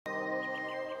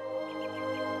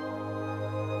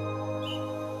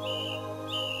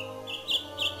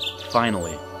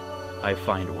finally, I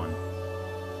find one.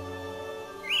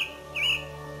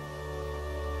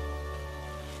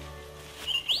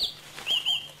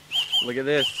 Look at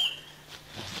this.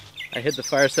 I hit the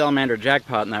fire salamander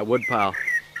jackpot in that wood pile.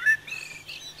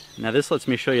 Now this lets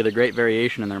me show you the great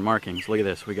variation in their markings. Look at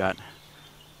this. We got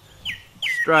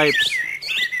stripes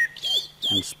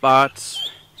and spots.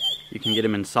 You can get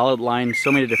them in solid lines,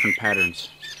 so many different patterns.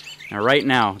 Now right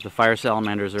now, the fire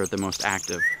salamanders are at the most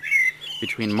active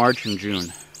between March and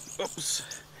June.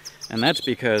 Oops. And that's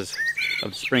because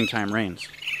of the springtime rains.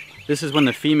 This is when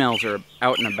the females are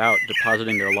out and about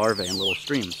depositing their larvae in little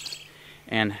streams.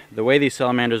 And the way these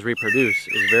salamanders reproduce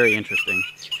is very interesting.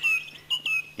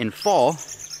 In fall,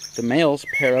 the males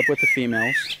pair up with the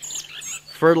females,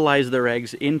 fertilize their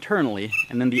eggs internally,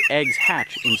 and then the eggs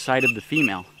hatch inside of the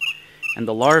female. And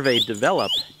the larvae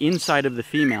develop inside of the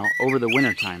female over the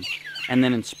wintertime. And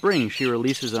then in spring, she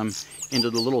releases them into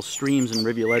the little streams and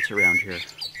rivulets around here.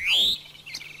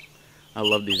 I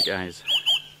love these guys.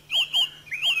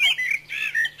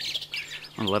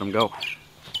 I'm gonna let them go.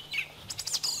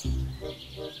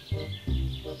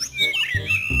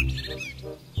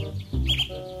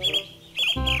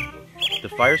 The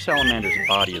fire salamander's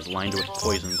body is lined with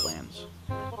poison glands.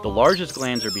 The largest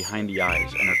glands are behind the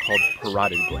eyes and are called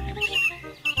parotid glands.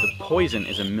 The poison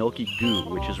is a milky goo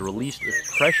which is released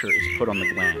if pressure is put on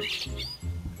the glands.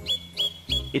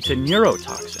 It's a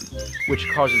neurotoxin which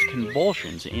causes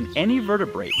convulsions in any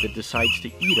vertebrate that decides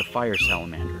to eat a fire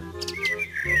salamander.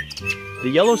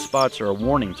 The yellow spots are a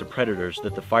warning to predators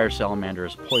that the fire salamander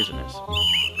is poisonous.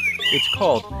 It's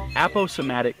called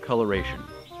aposematic coloration.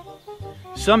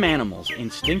 Some animals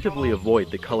instinctively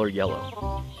avoid the color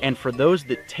yellow, and for those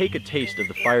that take a taste of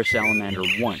the fire salamander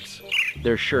once,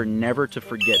 they're sure never to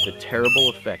forget the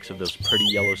terrible effects of those pretty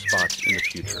yellow spots in the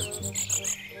future.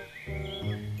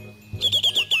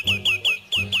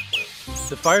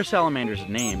 The fire salamander's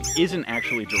name isn't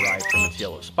actually derived from its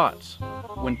yellow spots.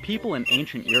 When people in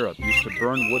ancient Europe used to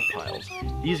burn wood piles,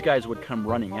 these guys would come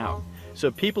running out, so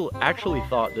people actually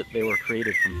thought that they were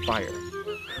created from fire.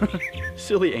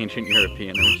 Silly ancient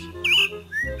Europeaners.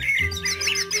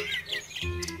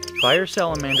 Fire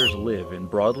salamanders live in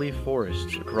broadleaf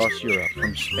forests across Europe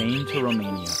from Spain to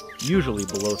Romania, usually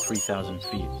below 3,000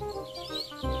 feet.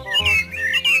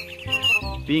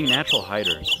 Being natural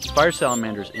hiders, fire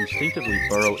salamanders instinctively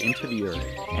burrow into the earth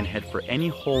and head for any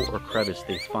hole or crevice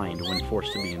they find when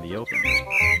forced to be in the open.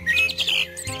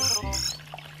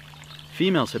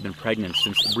 Females have been pregnant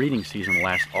since the breeding season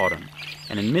last autumn,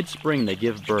 and in mid-spring they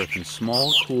give birth in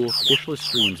small, cool, fishless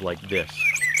streams like this.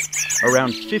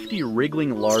 Around 50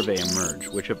 wriggling larvae emerge,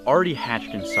 which have already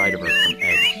hatched inside of her from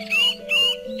eggs.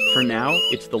 For now,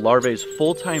 it's the larvae's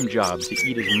full-time job to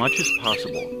eat as much as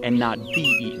possible and not be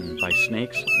eaten by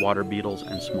snakes, water beetles,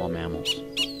 and small mammals.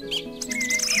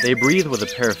 They breathe with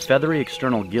a pair of feathery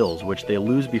external gills, which they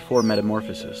lose before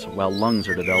metamorphosis, while lungs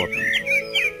are developing.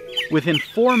 Within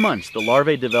 4 months, the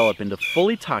larvae develop into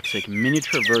fully toxic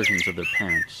miniature versions of their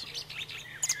parents.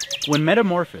 When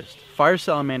metamorphosed, fire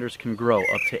salamanders can grow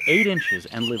up to 8 inches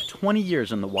and live 20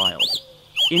 years in the wild.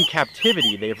 In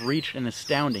captivity, they have reached an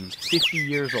astounding 50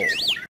 years old.